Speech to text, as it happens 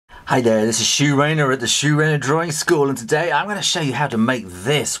Hi there, this is Shoo Rayner at the Shoo Rayner Drawing School, and today I'm going to show you how to make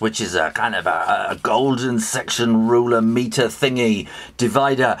this, which is a kind of a golden section ruler meter thingy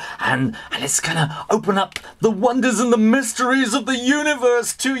divider, and it's going to open up the wonders and the mysteries of the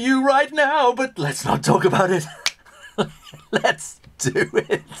universe to you right now. But let's not talk about it. Let's do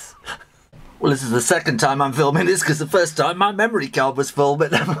it. Well, this is the second time I'm filming this because the first time my memory card was full,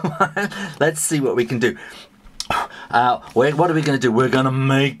 but never mind. Let's see what we can do. What are we going to do? We're going to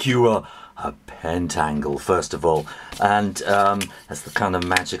make you a pentangle first of all, and that's the kind of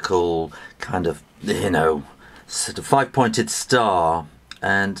magical kind of, you know, sort of five-pointed star,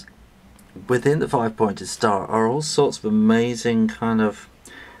 and within the five-pointed star are all sorts of amazing kind of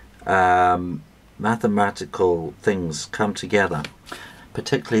mathematical things come together,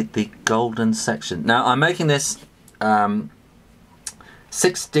 particularly the golden section. Now I'm making this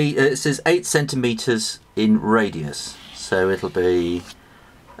 60, it says 8 centimeters in radius, so it'll be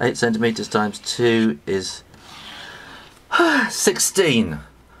 8 centimeters times 2 is 16,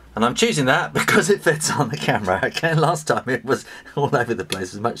 and I'm choosing that because it fits on the camera. Okay, last time it was all over the place,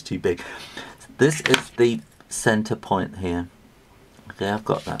 it was much too big. This is the center point here. Okay, I've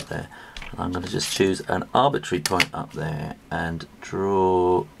got that there, and I'm going to just choose an arbitrary point up there and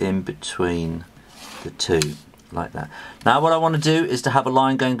draw in between the two, like that. Now what I want to do is to have a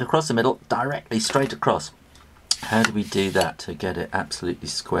line going across the middle, directly straight across. How do we do that to get it absolutely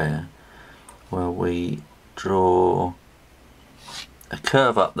square? Well, we draw a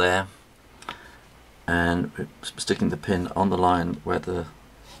curve up there, and we're sticking the pin on the line where the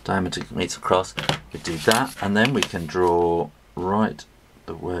diameter meets across. We do that, and then we can draw right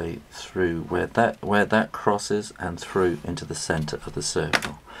the way through where that crosses and through into the center of the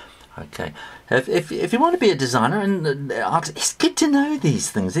circle. Okay, if you want to be a designer and artist, it's good to know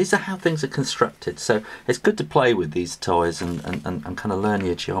these things. These are how things are constructed, so it's good to play with these toys and kind of learn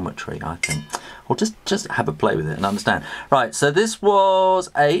your geometry, I think, or just have a play with it and understand. Right, so this was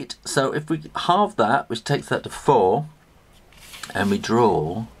 8, so if we halve that, which takes that to 4, and we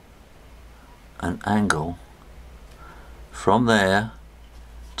draw an angle from there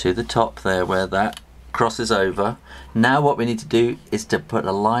to the top there where that crosses over. Now what we need to do is to put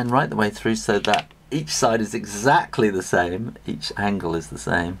a line right the way through so that each side is exactly the same, each angle is the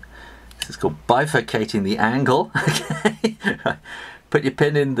same. This is called bifurcating the angle. Okay, right. Put your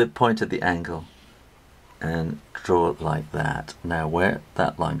pin in the point of the angle and draw it like that. Now where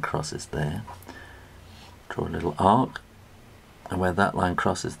that line crosses there, draw a little arc, and where that line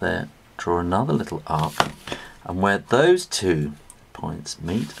crosses there, draw another little arc, and where those two points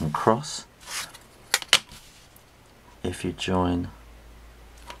meet and cross, if you join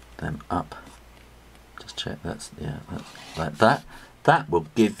them up, just check that's like that, that will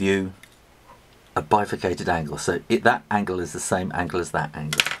give you a bifurcated angle. So that angle is the same angle as that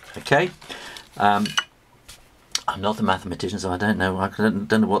angle. Okay, I'm not a mathematician, so I don't know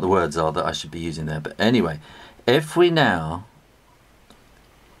what the words are that I should be using there, but anyway, if we now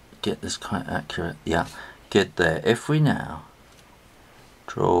get this quite accurate, yeah, get there. If we now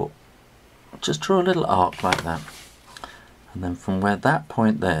just draw a little arc like that, and then from where that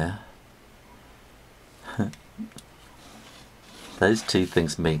point there, those two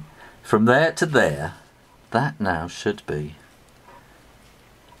things meet, from there to there, that now should be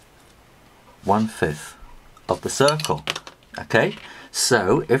 1/5 of the circle. Okay,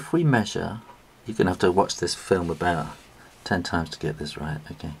 so if we measure, you're going to have to watch this film about 10 times to get this right.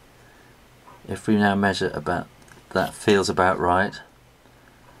 Okay, if we now measure about, that feels about right,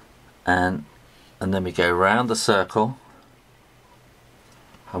 and then we go around the circle,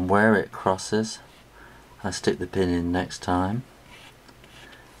 and where it crosses, I stick the pin in next time,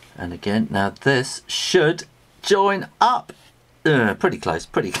 and again, now this should join up. Pretty close,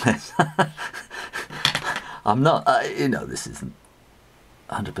 pretty close. I'm not, you know, this isn't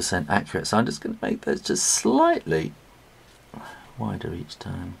 100% accurate, so I'm just going to make those just slightly wider each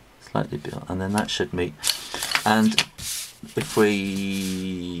time, slightly bigger, and then that should meet. And if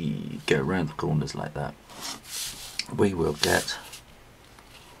we go around the corners like that, we will get,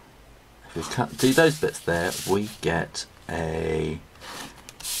 if we do those bits there, we get a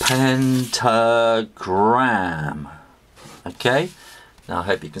pentagram. Okay, now I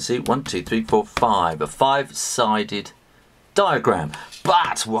hope you can see 1, 2, 3, 4, 5, a 5-sided diagram.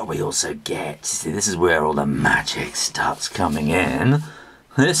 But what we also get, see, this is where all the magic starts coming in.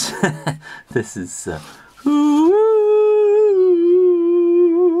 This is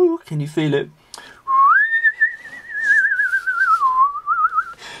can you feel it?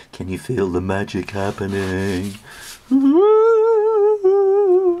 Can you feel the magic happening?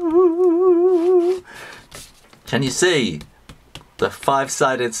 Can you see? The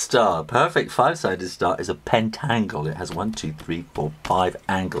 5-sided star. Perfect 5-sided star is a pentangle. It has 1, 2, 3, 4, 5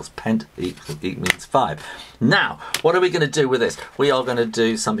 angles. Pent means 5. Now, what are we going to do with this? We are going to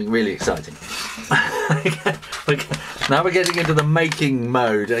do something really exciting. Now we're getting into the making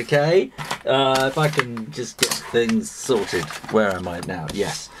mode, okay? If I can just get things sorted. Where am I now?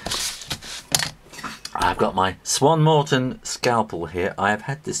 Yes. I've got my Swan Morton scalpel here. I have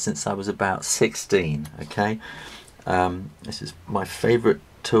had this since I was about 16, okay? This is my favourite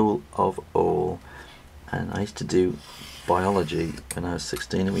tool of all, and I used to do biology when I was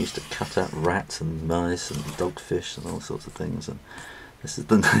 16, and we used to cut out rats and mice and dogfish and all sorts of things, and this is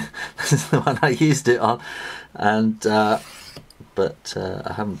the this is the one I used it on, and but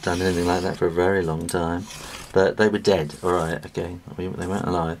I haven't done anything like that for a very long time. But they were dead, alright, okay, they weren't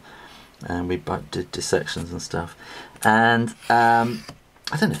alive, and we did dissections and stuff, and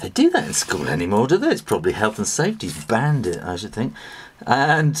I don't know if they do that in school anymore, do they? It's probably health and safety's banned it, I should think.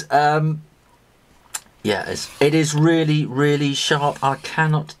 And yeah, it is really, really sharp. I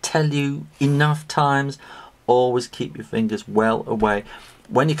cannot tell you enough times. Always keep your fingers well away.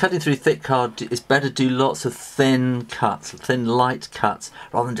 When you're cutting through thick card, it's better to do lots of thin cuts, thin light cuts,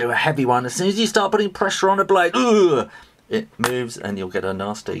 rather than do a heavy one. As soon as you start putting pressure on a blade, it moves and you'll get a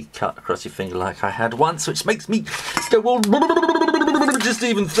nasty cut across your finger like I had once, which makes me go all just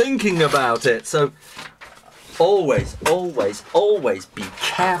even thinking about it. So always, always, always be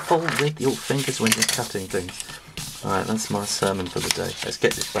careful with your fingers when you're cutting things. Alright, that's my sermon for the day. Let's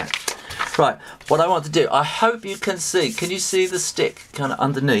get this back. Right, what I want to do, I hope you can see. Can you see the stick kind of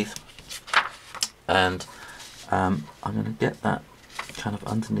underneath? And I'm going to get that kind of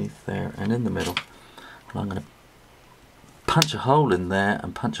underneath there and in the middle. And I'm going to punch a hole in there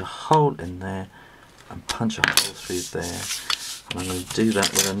and punch a hole in there and punch a hole through there, and I'm going to do that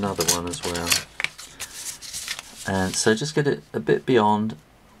with another one as well. And so just get it a bit beyond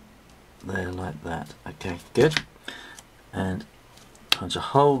there like that. Okay, good. And punch a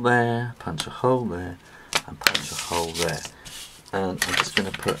hole there, punch a hole there, and punch a hole there. And I'm just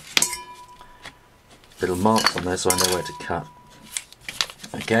going to put little marks on there so I know where to cut.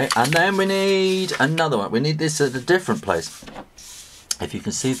 Okay, and then we need another one. We need this at a different place. If you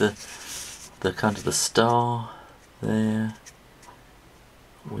can see the kind of the star there,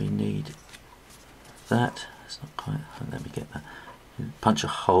 we need that. It's not quite. Let me get that. Punch a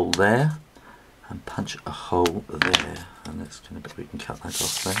hole there, and punch a hole there, and that's going to be. We can cut that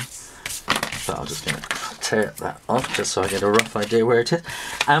off there. But I'm just going to tear that off just so I get a rough idea where it is.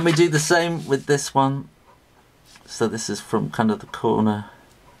 And we do the same with this one. So this is from kind of the corner.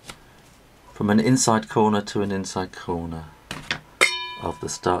 From an inside corner to an inside corner of the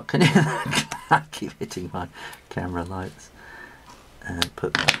star. Can you? I keep hitting my camera lights. And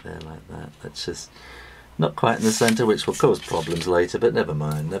put that there like that. That's just not quite in the centre, which will cause problems later, but never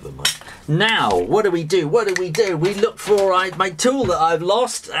mind, never mind. Now, what do we do? What do we do? We look for my tool that I've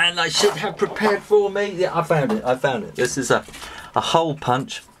lost and I should have prepared for me. Yeah, I found it, I found it. This is a hole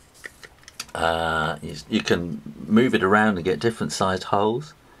punch. You can move it around and get different sized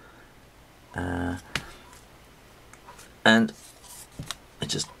holes. And it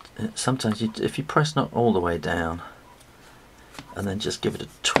just sometimes if you press not all the way down and then just give it a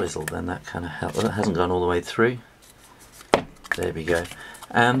twizzle, then that kind of helps. Well, that hasn't gone all the way through. There we go.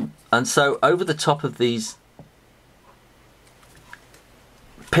 And so over the top of these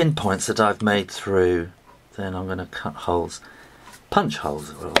pinpoints that I've made through, then I'm going to cut holes, punch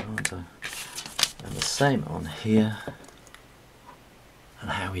holes as well, aren't I? And the same on here. And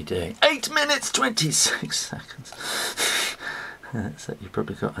how are we doing? 8 minutes 26 seconds. So you've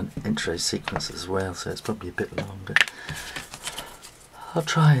probably got an intro sequence as well, so it's probably a bit longer. I'll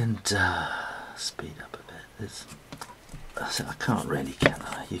try and speed up a bit. I can't really, can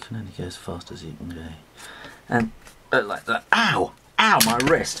I? You can only go as fast as you can go. And like that. Ow! Ow, my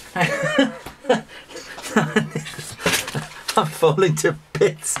wrist! I'm falling to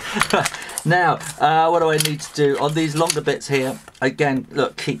bits. Now, what do I need to do on these longer bits here? Again,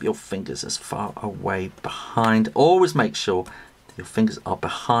 look, keep your fingers as far away behind. Always make sure that your fingers are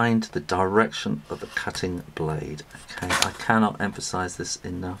behind the direction of the cutting blade. Okay, I cannot emphasize this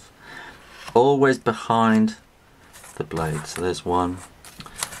enough. Always behind the blade. So there's one.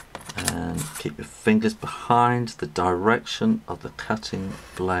 And keep your fingers behind the direction of the cutting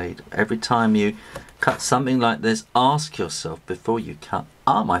blade. Every time you cut something like this, ask yourself before you cut,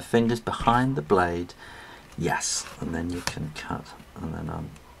 are my fingers behind the blade? Yes. And then you can cut. And then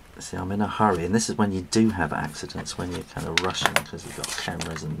see, I'm in a hurry, and this is when you do have accidents, when you're kind of rushing because you've got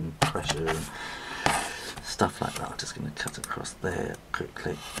cameras and pressure and stuff like that. I'm just going to cut across there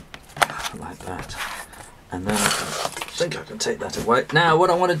quickly like that. And then I think I can take that away. Now what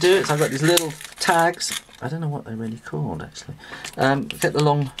I want to do is I've got these little tags. I don't know what they're really called actually. Get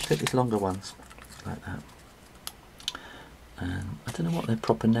these longer ones like that. And I don't know what their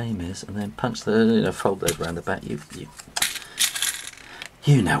proper name is. And then punch the, fold those around the back.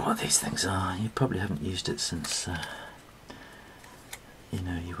 You know what these things are. You probably haven't used it since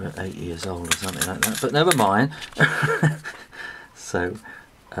you were 8 years old or something like that. But never mind. So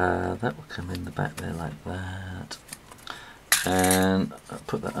that will come in the back there like that. And I'll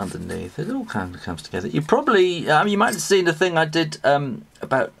put that underneath. It all kind of comes together. You probably, you might have seen the thing I did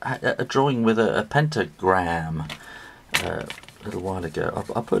about a drawing with a pentagram a little while ago.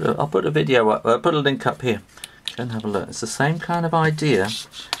 I'll put a video up. I'll put a link up here. Go and have a look. It's the same kind of idea.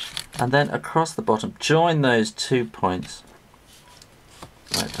 And then across the bottom, join those 2 points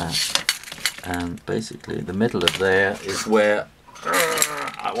like that. And basically, the middle of there is where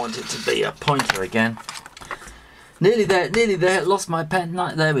I want it to be a pointer again. Nearly there, nearly there. Lost my pen.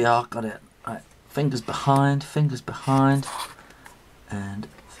 Right, there we are. Got it. Right. Fingers behind, and fingers behind.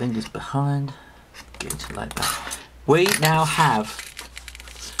 Good, like that. We now have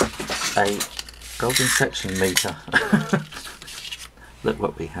a golden section meter. Look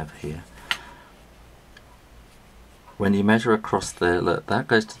what we have here. When you measure across there, look, that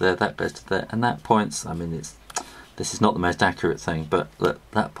goes to there, that goes to there, and that points. I mean, this is not the most accurate thing, but look,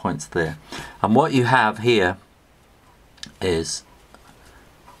 that points there. And what you have here is,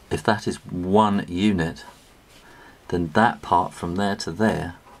 if that is 1 unit, then that part from there to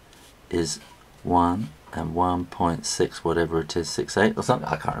there is 1 and 1.6, whatever it is, 68 or something.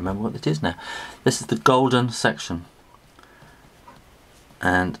 I can't remember what it is now. This is the golden section,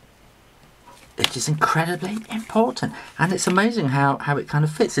 and it is incredibly important, and it's amazing how it kind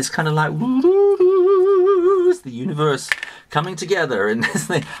of fits. It's kind of like it's the universe coming together in this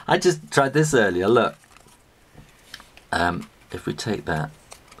thing. I just tried this earlier. Look, if we take that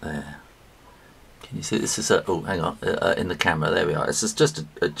there, can you see this is a, oh hang on, in the camera, there we are. This is just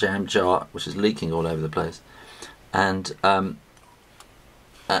a jam jar which is leaking all over the place, and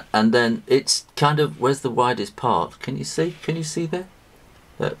then it's kind of, where's the widest part? Can you see there?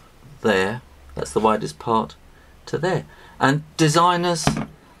 There, that's the widest part to there. And designers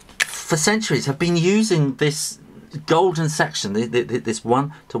for centuries have been using this golden section, this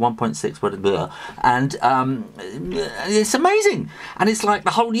 1 to 1.6, whatever, and it's amazing. And it's like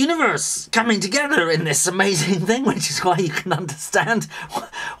the whole universe coming together in this amazing thing, which is why you can understand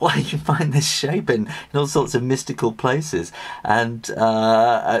why you find this shape in all sorts of mystical places. And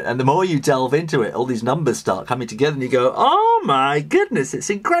the more you delve into it, all these numbers start coming together, and you go, oh my goodness, it's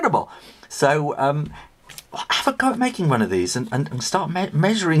incredible. So have a go at making one of these and start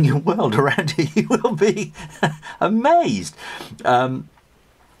measuring your world around it. You will be amazed. And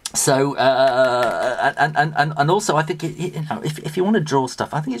also, I think if you want to draw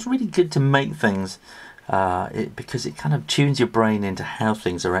stuff, I think it's really good to make things because it kind of tunes your brain into how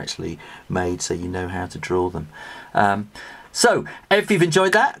things are actually made, so you know how to draw them. So, if you've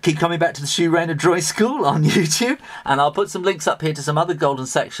enjoyed that, keep coming back to the Shoo Rayner Drawing School on YouTube, and I'll put some links up here to some other golden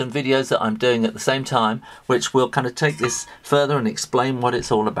section videos that I'm doing at the same time, which will kind of take this further and explain what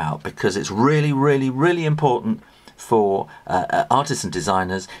it's all about, because it's really, really, really important for artists and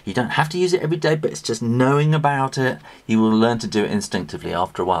designers. You don't have to use it every day, but it's just knowing about it. You will learn to do it instinctively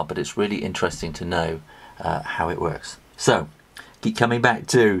after a while, but it's really interesting to know how it works. So, keep coming back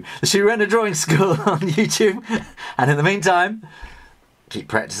to the Shoo Rayner Drawing School on YouTube, and in the meantime, keep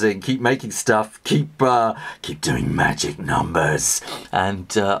practicing, keep making stuff, keep doing magic numbers,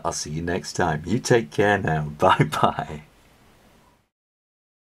 and I'll see you next time. You take care now. Bye bye.